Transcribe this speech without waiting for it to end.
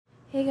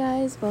Hey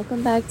guys,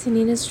 welcome back to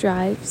Nina's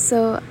Drive. It's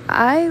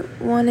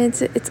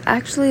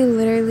actually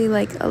literally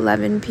like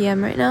 11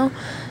 p.m. right now,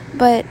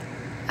 but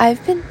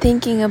I've been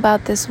thinking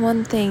about this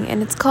one thing,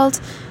 and it's called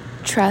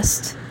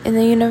trust in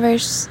the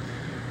universe.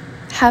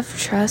 Have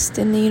trust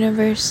in the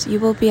universe.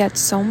 You will be at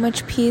so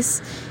much peace.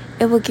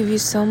 It will give you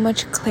so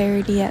much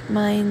clarity at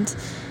mind,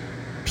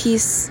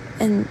 peace,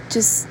 and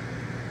just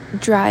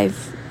drive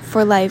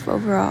for life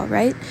overall,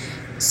 right?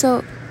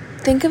 So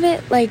think of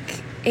it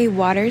like a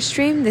water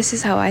stream. This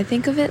is how I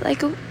think of it,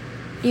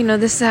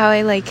 this is how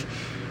I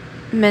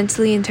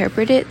mentally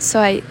interpret it,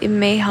 so it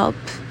may help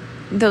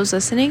those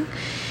listening.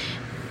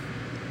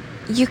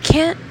 You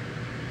can't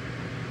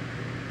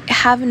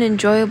have an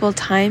enjoyable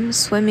time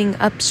swimming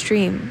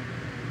upstream.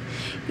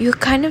 You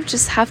kind of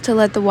just have to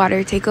let the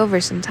water take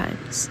over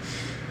sometimes.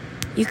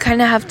 You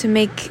kind of have to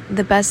make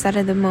the best out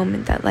of the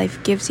moment that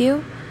life gives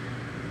you,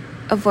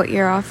 of what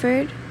you're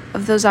offered,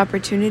 of those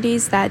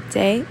opportunities that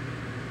day.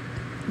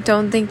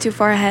 Don't think too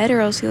far ahead, or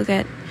else you'll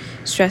get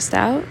stressed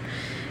out.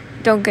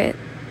 Don't get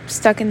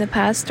stuck in the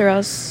past, or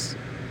else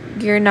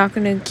you're not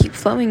going to keep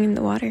flowing in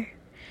the water.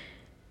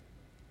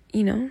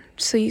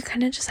 So you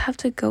kind of just have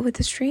to go with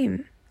the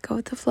stream, go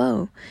with the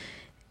flow.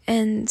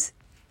 And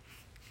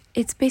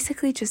it's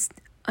basically just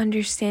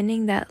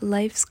understanding that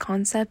life's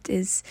concept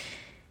is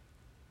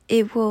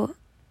it will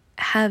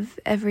have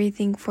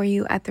everything for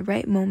you at the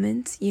right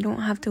moment. You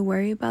don't have to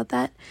worry about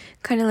that.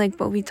 Kind of like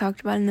what we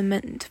talked about in the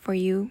Meant For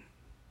You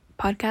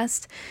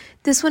podcast.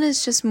 This one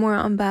is just more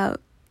about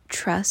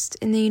trust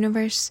in the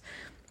universe.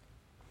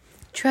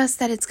 Trust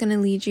that it's going to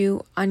lead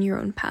you on your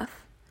own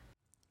path.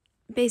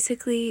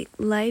 Basically,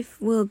 life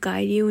will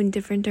guide you in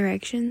different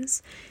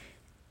directions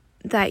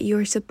that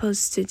you're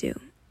supposed to do.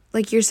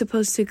 Like, you're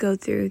supposed to go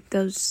through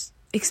those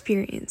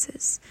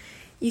experiences.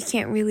 You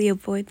can't really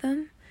avoid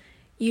them.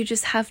 You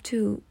just have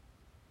to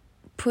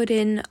put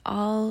in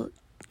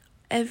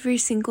every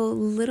single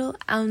little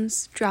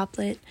ounce,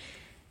 droplet,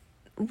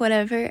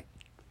 whatever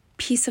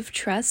piece of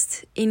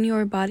trust in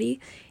your body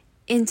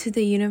into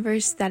the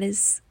universe that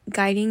is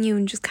guiding you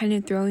and just kind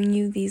of throwing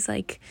you these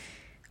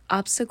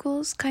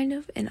obstacles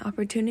and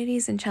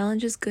opportunities and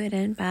challenges, good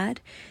and bad.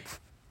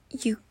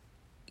 You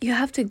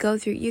have to go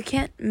through. You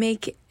can't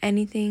make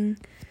anything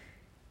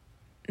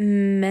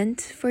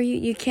meant for you.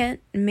 You can't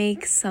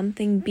make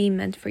something be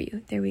meant for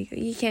you. There we go.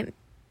 You can't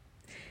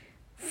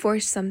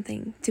force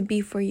something to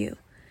be for you.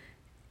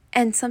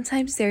 And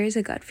sometimes there is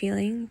a gut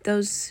feeling.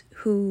 Those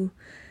who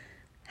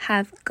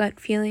have gut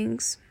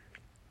feelings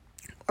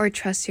or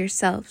trust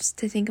yourselves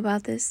to think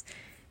about this,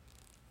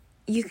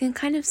 you can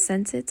kind of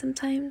sense it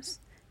sometimes.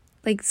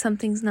 Like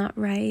something's not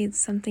right,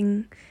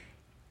 something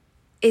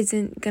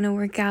isn't gonna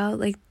work out,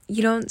 like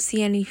you don't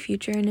see any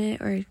future in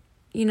it, or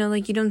you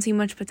don't see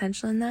much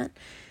potential in that.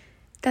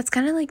 That's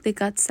kind of like the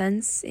gut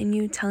sense in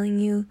you telling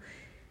you,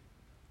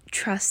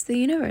 trust the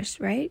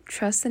universe, right?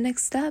 Trust the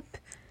next step.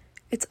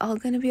 It's all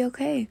gonna be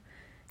okay.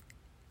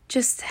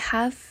 Just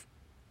have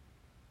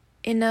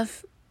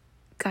enough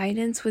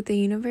guidance with the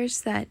universe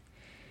that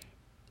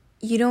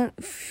you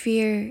don't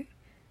fear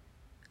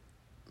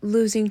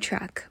losing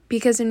track,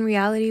 because in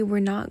reality we're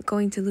not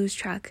going to lose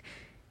track.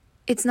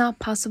 It's not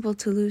possible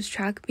to lose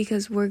track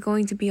because we're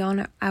going to be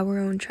on our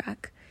own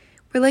track.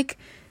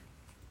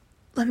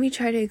 Let me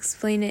try to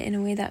explain it in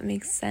a way that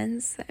makes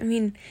sense.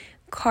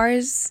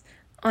 Cars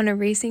on a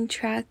racing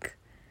track,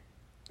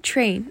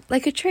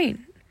 like a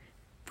train.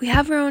 We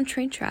have our own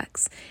train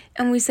tracks,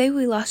 and we say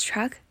we lost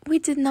track. We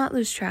did not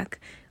lose track.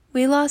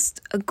 We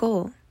lost a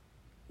goal.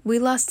 We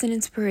lost an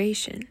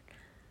inspiration.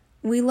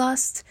 We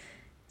lost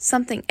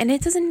something. And it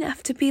doesn't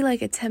have to be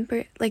like a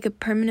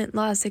permanent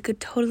loss. It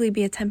could totally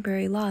be a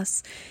temporary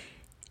loss.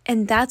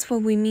 And that's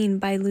what we mean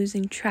by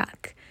losing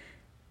track.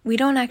 We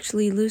don't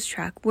actually lose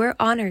track. We're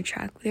on our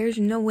track. There's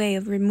no way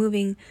of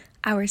removing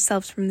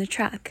ourselves from the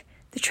track.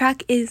 The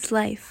track is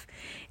life.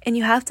 And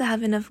you have to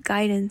have enough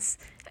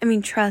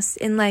trust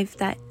in life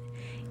that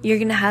you're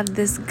going to have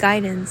this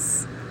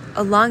guidance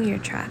along your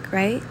track,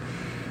 right?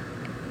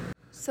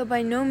 So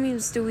by no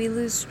means do we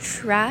lose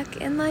track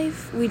in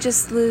life. We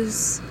just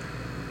lose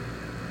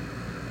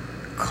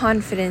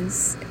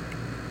confidence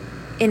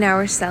in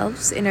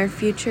ourselves, in our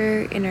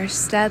future, in our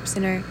steps,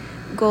 in our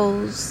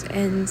goals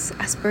and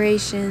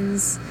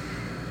aspirations.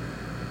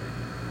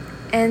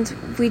 And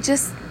we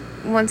just,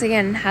 once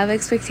again, have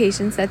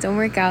expectations that don't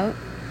work out.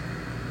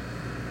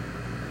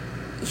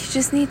 You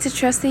just need to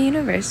trust the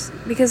universe,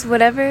 because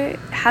whatever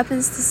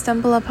happens to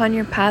stumble upon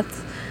your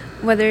path,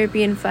 whether it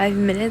be in 5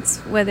 minutes,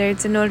 whether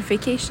it's a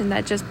notification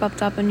that just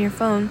popped up on your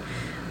phone,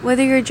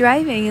 whether you're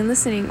driving and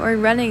listening or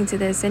running to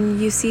this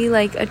and you see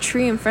a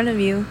tree in front of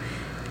you,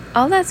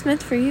 all that's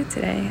meant for you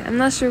today. I'm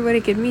not sure what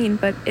it could mean,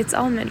 but it's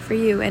all meant for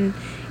you. And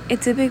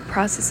it's a big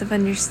process of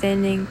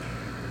understanding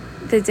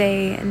the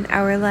day and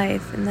our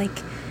life and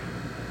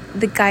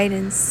the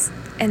guidance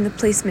and the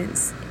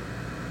placements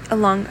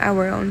along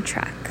our own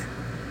track.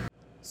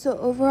 So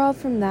overall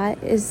from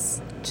that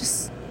is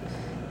just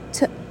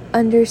to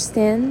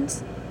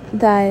understand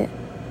that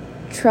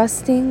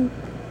trusting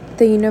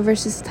the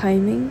universe's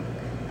timing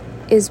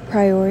is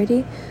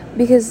priority,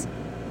 because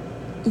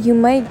you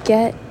might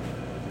get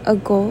a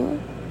goal,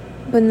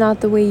 but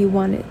not the way you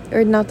want it,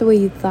 or not the way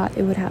you thought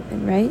it would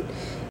happen, right?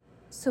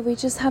 So we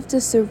just have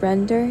to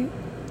surrender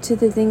to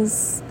the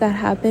things that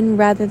happen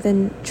rather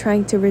than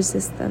trying to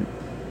resist them,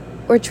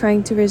 or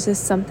trying to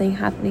resist something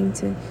happening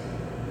to.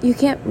 You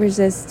can't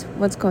resist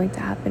what's going to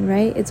happen,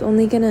 right? It's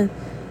only gonna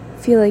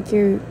feel like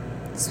you're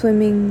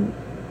swimming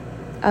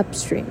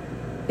upstream.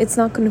 It's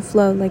not gonna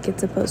flow like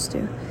it's supposed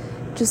to.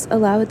 Just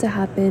allow it to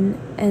happen,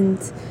 and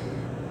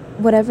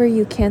whatever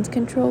you can't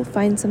control,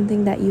 find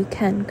something that you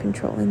can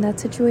control in that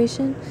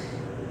situation.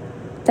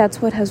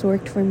 That's what has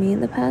worked for me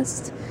in the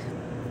past.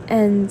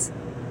 And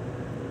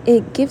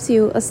it gives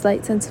you a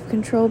slight sense of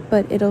control,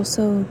 but it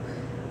also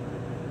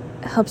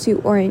helps you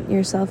orient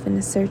yourself in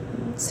a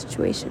certain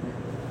situation.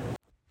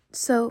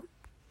 So,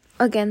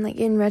 again, like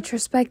in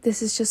retrospect,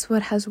 this is just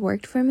what has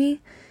worked for me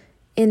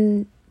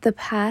in the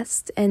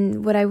past,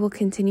 and what I will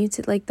continue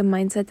to, like, the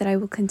mindset that I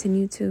will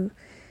continue to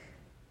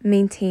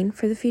maintain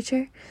for the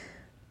future.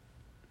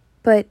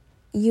 But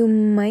you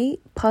might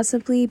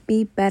possibly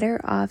be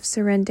better off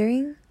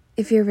surrendering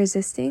if you're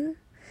resisting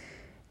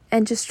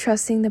and just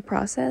trusting the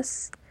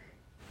process.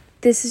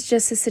 This is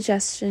just a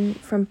suggestion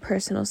from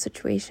personal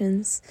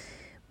situations,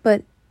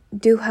 but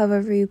do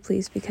however you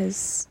please,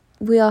 because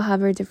we all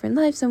have our different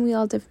lives, and we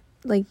all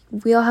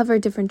have our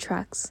different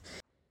tracks,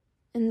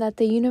 and that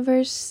the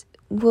universe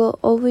will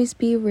always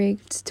be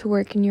rigged to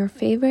work in your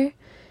favor.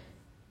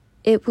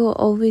 It will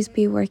always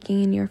be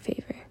working in your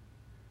favor,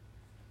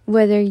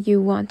 whether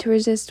you want to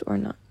resist or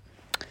not.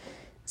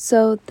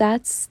 So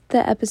that's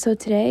the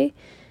episode today.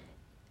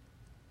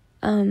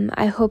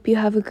 I hope you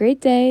have a great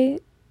day.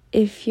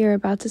 If you're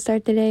about to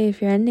start the day,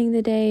 if you're ending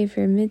the day, if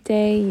you're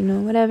midday,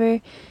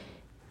 whatever.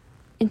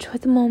 Enjoy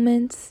the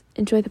moment,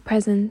 enjoy the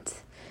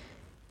present.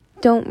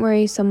 Don't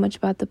worry so much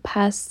about the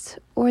past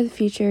or the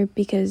future,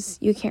 because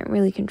you can't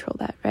really control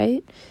that,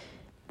 right?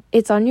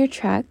 It's on your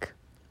track.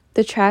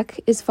 The track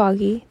is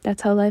foggy.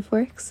 That's how life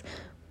works.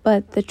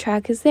 But the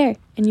track is there,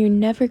 and you're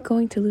never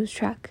going to lose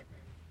track.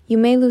 You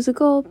may lose a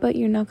goal, but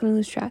you're not going to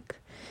lose track.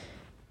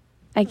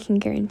 I can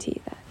guarantee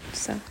you that.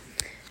 So,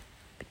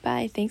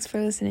 goodbye. Thanks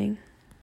for listening.